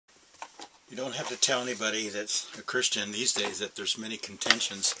You don't have to tell anybody that's a Christian these days that there's many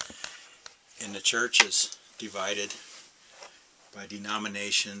contentions in the churches, divided by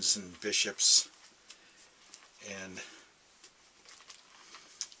denominations and bishops, and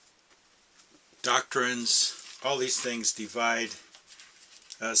doctrines. All these things divide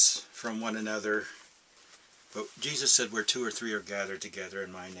us from one another. But Jesus said, where two or three are gathered together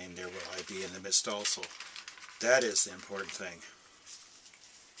in my name, there will I be in the midst also. That is the important thing.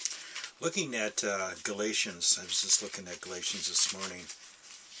 Looking at Galatians, I was just looking at Galatians this morning,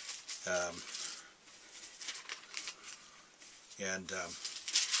 and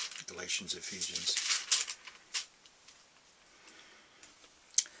Galatians, Ephesians.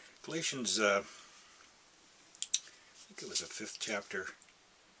 Galatians, I think it was the 5th chapter.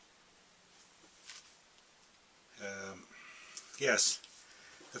 Yes,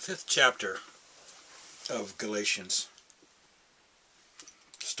 the 5th chapter of Galatians,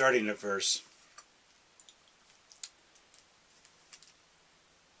 starting at verse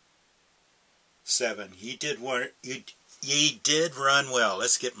 7. Ye did run well.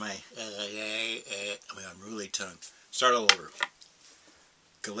 Let's get my unruly tongue. Start all over.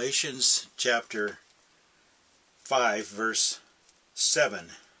 Galatians chapter 5, verse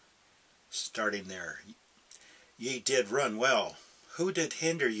 7. Starting there. Ye did run well. Who did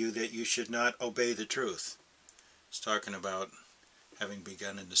hinder you that you should not obey the truth? It's talking about having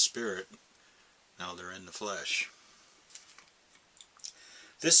begun in the Spirit, now they're in the flesh.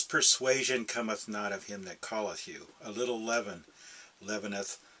 This persuasion cometh not of him that calleth you. A little leaven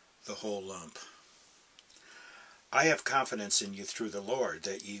leaveneth the whole lump. I have confidence in you through the Lord,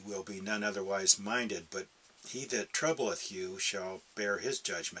 that ye will be none otherwise minded, but he that troubleth you shall bear his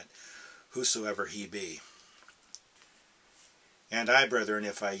judgment, whosoever he be. And I, brethren,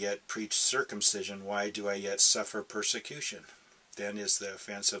 if I yet preach circumcision, why do I yet suffer persecution? Then is the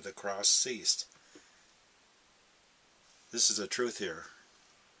offense of the cross ceased. This is the truth here,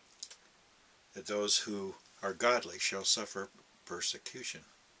 that those who are godly shall suffer persecution.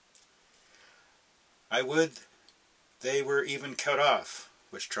 I would they were even cut off,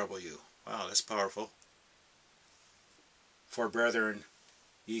 which trouble you. Wow, that's powerful. For, brethren,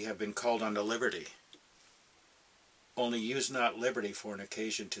 ye have been called unto liberty. Only use not liberty for an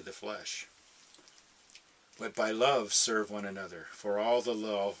occasion to the flesh, but by love serve one another. For all the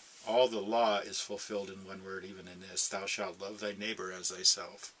law is fulfilled in one word, even in this: thou shalt love thy neighbor as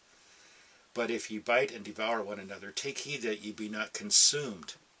thyself. But if ye bite and devour one another, take heed that ye be not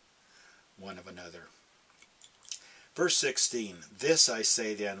consumed one of another. Verse 16, this I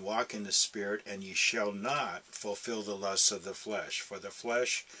say then, walk in the Spirit, and ye shall not fulfill the lusts of the flesh. For the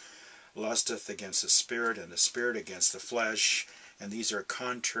flesh lusteth against the Spirit, and the Spirit against the flesh, and these are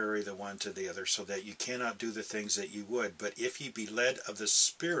contrary the one to the other, so that you cannot do the things that you would. But if ye be led of the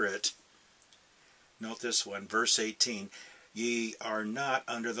Spirit, note this one, verse 18, ye are not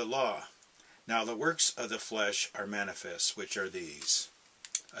under the law. Now the works of the flesh are manifest, which are these: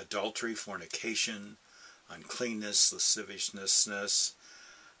 adultery, fornication, uncleanness, lasciviousness,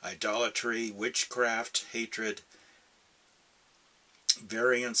 idolatry, witchcraft, hatred,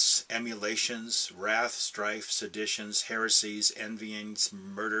 variance, emulations, wrath, strife, seditions, heresies, envyings,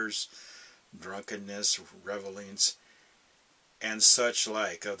 murders, drunkenness, revellings, and such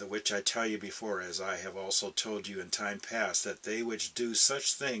like, of the which I tell you before, as I have also told you in time past, that they which do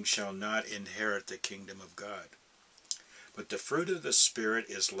such things shall not inherit the kingdom of God. But the fruit of the Spirit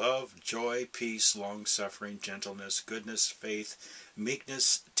is love, joy, peace, long-suffering, gentleness, goodness, faith,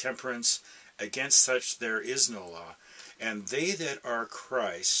 meekness, temperance. Against such there is no law. And they that are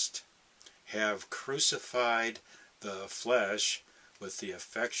Christ have crucified the flesh with the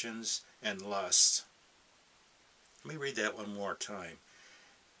affections and lusts. Let me read that one more time.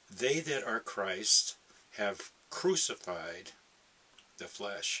 They that are Christ have crucified the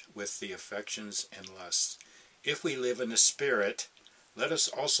flesh with the affections and lusts. If we live in the Spirit, let us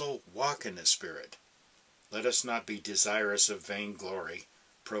also walk in the Spirit. Let us not be desirous of vainglory,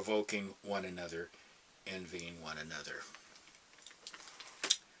 provoking one another, envying one another.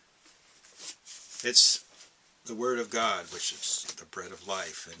 It's the Word of God, which is the bread of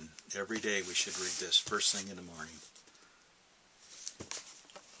life, and every day we should read this first thing in the morning,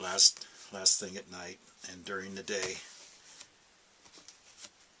 last thing at night, and during the day.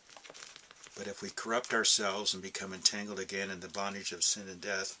 But if we corrupt ourselves and become entangled again in the bondage of sin and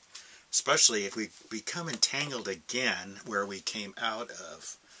death, especially if we become entangled again where we came out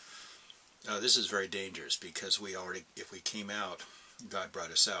of, this is very dangerous, because if we came out, God brought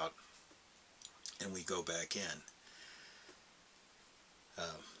us out, and we go back in,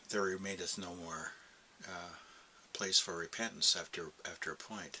 there remaineth no more place for repentance after a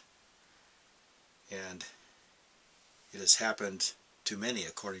point. And it has happened to many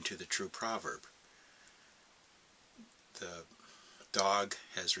according to the true proverb. The dog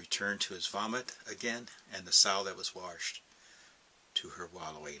has returned to his vomit again, and the sow that was washed to her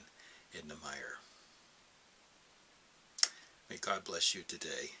wallowing in the mire. May God bless you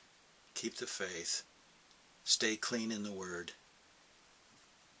today. Keep the faith. Stay clean in the Word.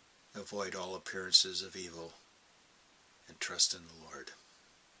 Avoid all appearances of evil. And trust in the Lord.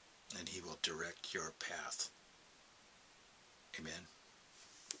 And He will direct your path. Amen.